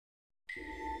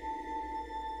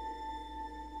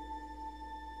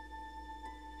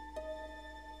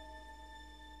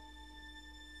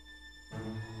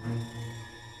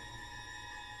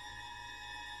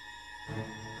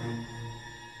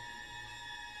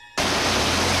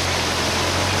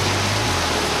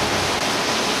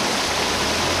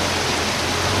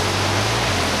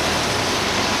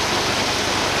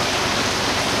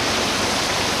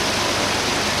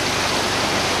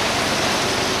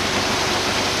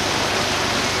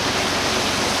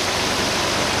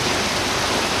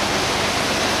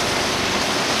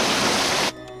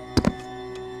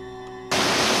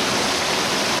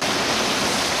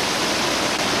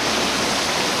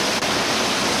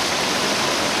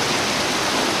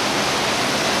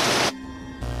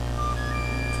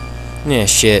Yeah,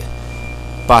 shit.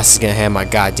 Boss is gonna have my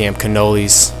goddamn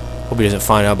cannolis. Hope he doesn't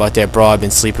find out about that broad I've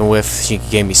been sleeping with. She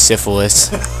gave me syphilis.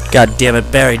 God damn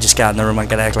it, Barry just got in the room. I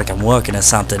gotta act like I'm working or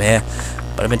something here.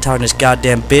 But I've been talking to this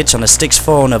goddamn bitch on a Styx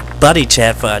phone, a buddy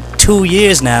chat for 2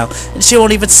 years now, and she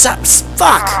won't even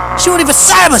fuck! She won't even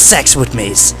cyber sex with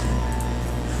me.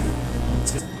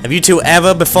 Have you two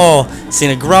ever before seen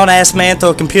a grown-ass man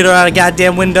throw a computer out a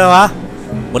goddamn window, huh?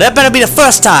 Well, that better be the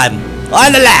first time.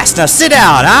 Or the last. Now sit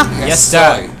down, huh? Yes,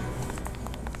 sir.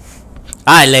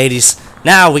 Alright, ladies.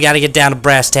 Now we gotta get down to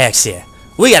brass tacks here.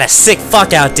 We got a sick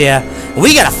fuck out there, and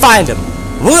we gotta find him.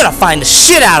 We're gonna find the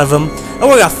shit out of him, and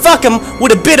we're gonna fuck him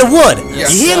with a bit of wood.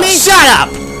 Yes, you hear sir. me? Shut up!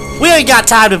 We ain't got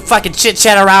time to fucking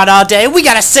chit-chat around all day. We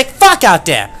got a sick fuck out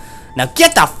there. Now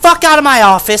get the fuck out of my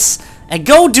office and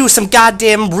go do some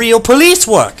goddamn real police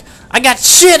work. I got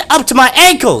shit up to my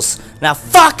ankles. Now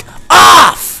fuck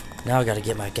off! Now I gotta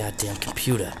get my goddamn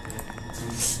computer.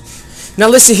 Now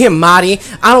listen here, Marty.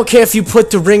 I don't care if you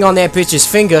put the ring on that bitch's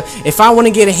finger. If I want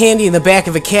to get a handy in the back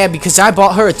of a cab because I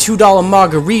bought her a $2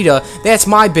 margarita, that's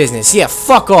my business. Yeah,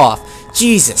 fuck off.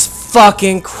 Jesus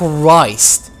fucking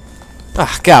Christ.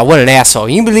 Ah, God, what an asshole.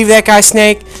 You believe that guy,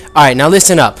 Snake? Alright, now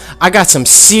listen up. I got some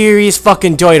serious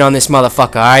fucking dirt on this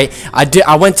motherfucker, alright?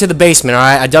 I went to the basement,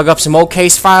 alright? I dug up some old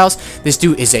case files. This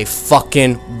dude is a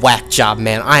fucking whack job,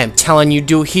 man. I am telling you,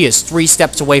 dude, he is 3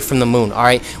 steps away from the moon,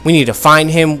 alright? We need to find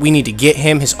him. We need to get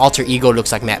him. His alter ego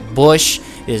looks like Matt Bush.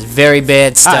 It is very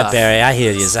bad stuff. Alright, Barry, I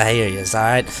hear yous,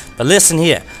 alright? But listen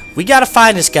here. We gotta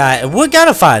find this guy, and we're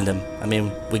gonna find him. I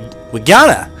mean, we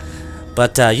gonna.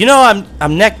 But, you know,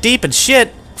 I'm neck deep in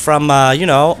shit from, you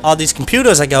know, all these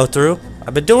computers I go through.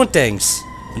 I've been doing things.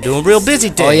 I'm doing real busy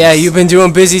things. Oh, yeah, you've been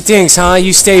doing busy things, huh?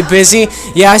 You stay busy?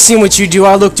 Yeah, I seen what you do.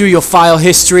 I looked through your file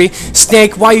history.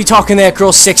 Snake, why you talking to that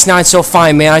girl 6'9" so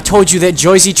fine, man? I told you that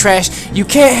Jersey trash, you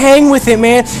can't hang with it,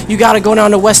 man. You gotta go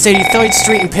down to West 83rd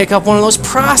Street and pick up one of those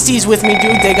prosties with me,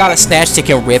 dude. They got a snatch that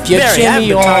can rip your Barry, I haven't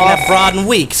chimney been talking off. that broad in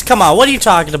weeks. Come on, what are you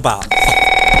talking about?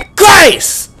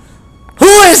 Grace! Who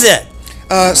is it?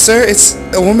 Sir, it's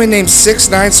a woman named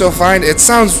 6'9" so fine. It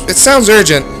sounds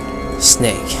urgent.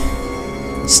 Snake.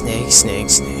 Snake.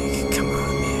 Come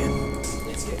on, man.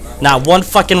 Not one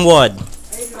fucking word.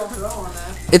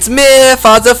 It's me,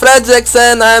 Father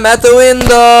Fredrickson. I'm at the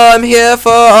window. I'm here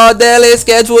for our daily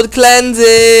scheduled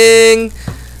cleansing.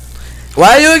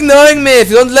 Why are you ignoring me? If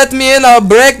you don't let me in, I'll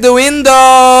break the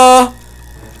window.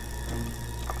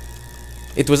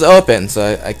 It was open,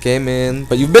 so I came in.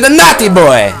 But you've been a naughty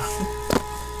boy.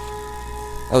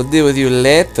 I'll deal with you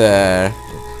later.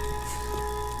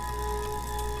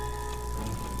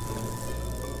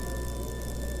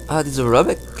 Ah, these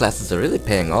aerobic classes are really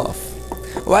paying off.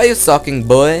 Why are you sulking,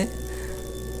 boy?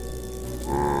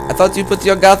 I thought you put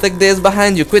your gothic days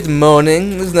behind you. Quit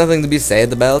moaning. There's nothing to be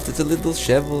sad about. It's a little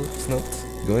shovel. It's not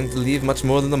going to leave much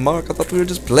more than a mark. I thought we were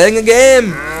just playing a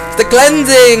game. It's the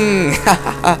cleansing.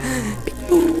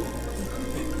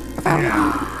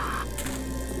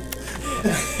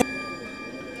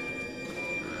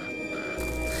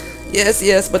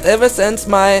 Yes, but ever since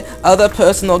my other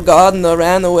personal gardener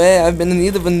ran away, I've been in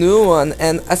need of a new one,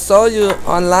 and I saw you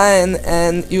online,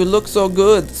 and you look so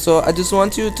good, so I just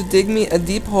want you to dig me a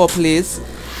deep hole, please.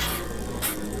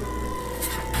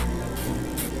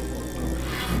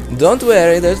 Don't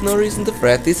worry, there's no reason to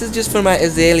fret. This is just for my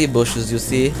azalea bushes, you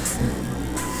see.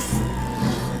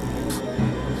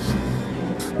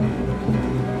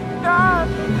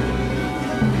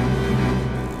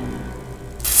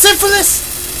 Syphilis?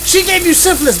 She gave you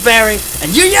syphilis, Barry,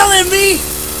 and you're yelling at me?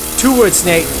 2 words,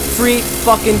 Snake. Free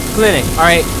fucking clinic.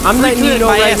 Alright, I'm letting you know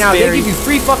right now, they give you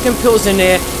 3 fucking pills in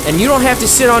there, and you don't have to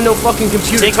sit on no fucking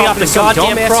computer Take me off talking to the some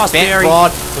goddamn dumbass cross, fat Barry.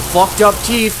 broad with fucked up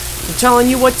teeth and telling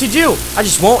you what to do. I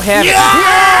just won't have it.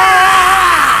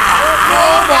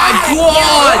 Oh my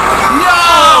god!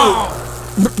 No!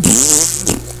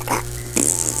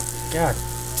 God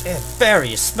damn, Barry,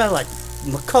 you smell like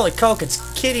Macaulay Culkin's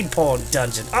kiddie porn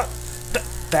dungeon.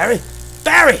 Barry?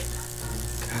 God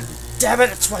damn it,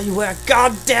 that's why you wear a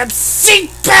goddamn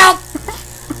seatbelt!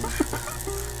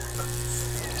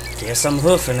 Guess I'm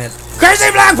hoofing it. Crazy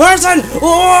black person!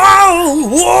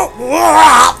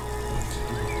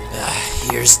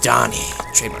 Here's Donnie.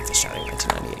 Trademark The Shining,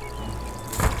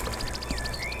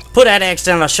 1998. Put that X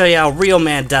down, I'll show you how a real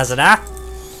man does it, huh?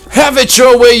 Have it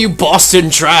your way, you Boston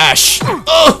trash!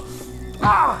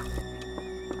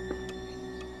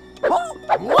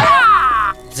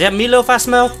 Is that meatloaf I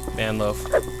smell? Man loaf.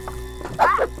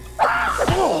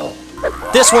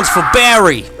 This one's for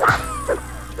Barry!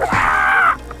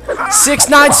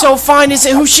 6'9" so fine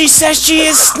isn't who she says she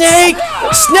is, Snake!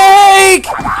 Snake!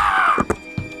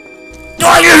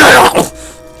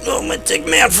 Oh, my dick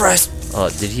man fries. Oh,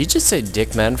 did he just say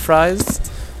dick man fries?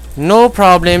 No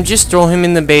problem, just throw him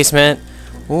in the basement.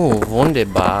 Ooh,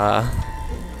 wunderbar.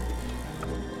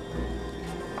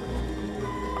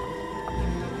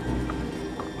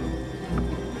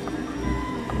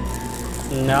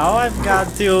 Now I've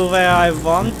got you where I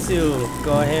want to.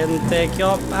 Go ahead and take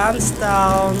your pants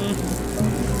down.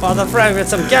 For the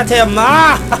fragrance of get him,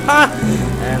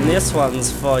 And this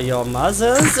one's for your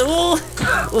mothers. Ooh,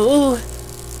 ooh.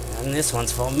 And this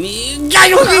one's for me.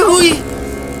 God,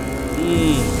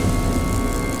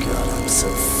 I'm so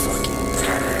fucking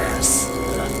badass.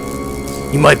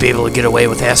 You might be able to get away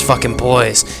with ass fucking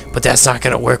boys, but that's not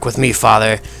gonna work with me,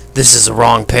 father. This is the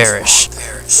wrong parish.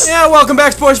 Yeah, welcome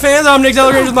back, sports fans. I'm Nick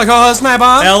Delagranger with my co-host, Matt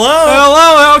Bond. Hello.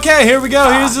 Hello. Okay, here we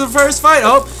go. Here's the first fight.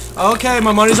 Oh, okay,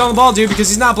 my money's on the ball, dude, because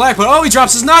he's not black. But oh, he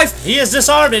drops his knife. He is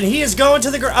disarmed and he is going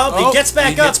to the ground. Oh, he gets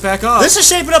back up. This is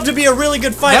shaping up to be a really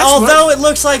good fight, although it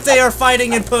looks like they are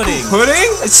fighting in pudding.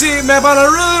 Pudding? See, Matt Bond, I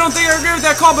really don't think I agree with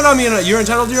that call, but I mean, you're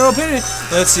entitled to your own opinion.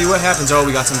 Let's see what happens. Oh,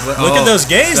 we got some. Look at those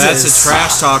gazes. That's a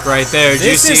trash talk right there. Did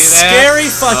you see this is that? scary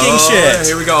fucking shit.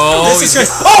 Here we go. Oh, this is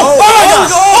oh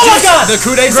my god! The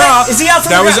coup de grace. Is he out for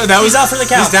the count? He's out for the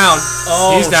count. He's down.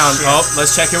 Oh, he's down. shit. Oh,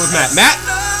 let's check in with Matt. Matt?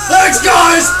 Thanks,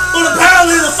 guys! But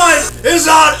apparently the fight is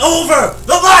not over.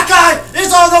 The black guy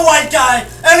is on the white guy,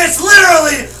 and it's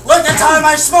literally like the time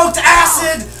I smoked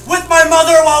acid with my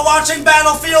mother while watching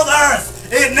Battlefield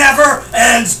Earth. It never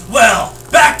ends well.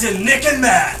 Back to Nick and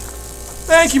Matt.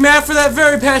 Thank you, Matt, for that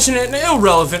very passionate and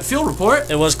irrelevant field report.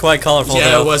 It was quite colorful, yeah,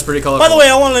 though. It was pretty colorful. By the way,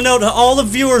 I want to note to all the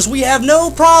viewers, we have no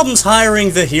problems hiring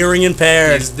the hearing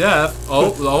impaired. He's deaf.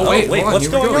 Oh, wait, what's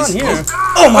going on here?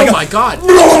 Oh my god.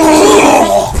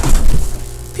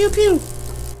 Pew pew.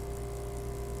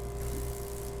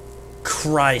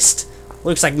 Christ.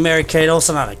 Looks like Mary-Kate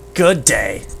Olsen on a good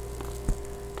day.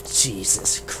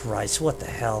 Jesus Christ, what the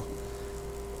hell?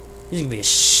 There's gonna be a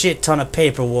shit ton of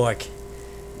paperwork.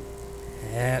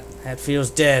 That feels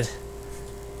dead.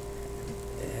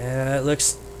 Yeah, that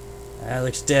looks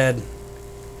dead.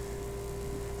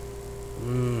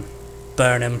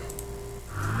 Burn him.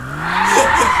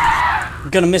 I'm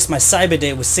gonna miss my cyber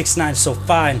date with 6ix9ine So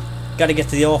Fine. Gotta get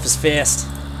to the office fast.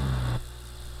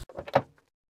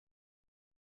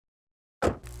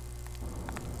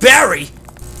 Barry!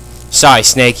 Sorry,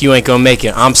 Snake, you ain't gonna make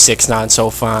it. I'm 6ix9ine So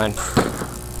Fine.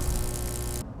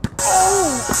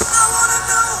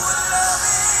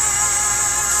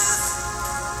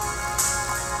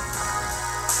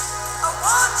 I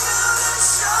want you.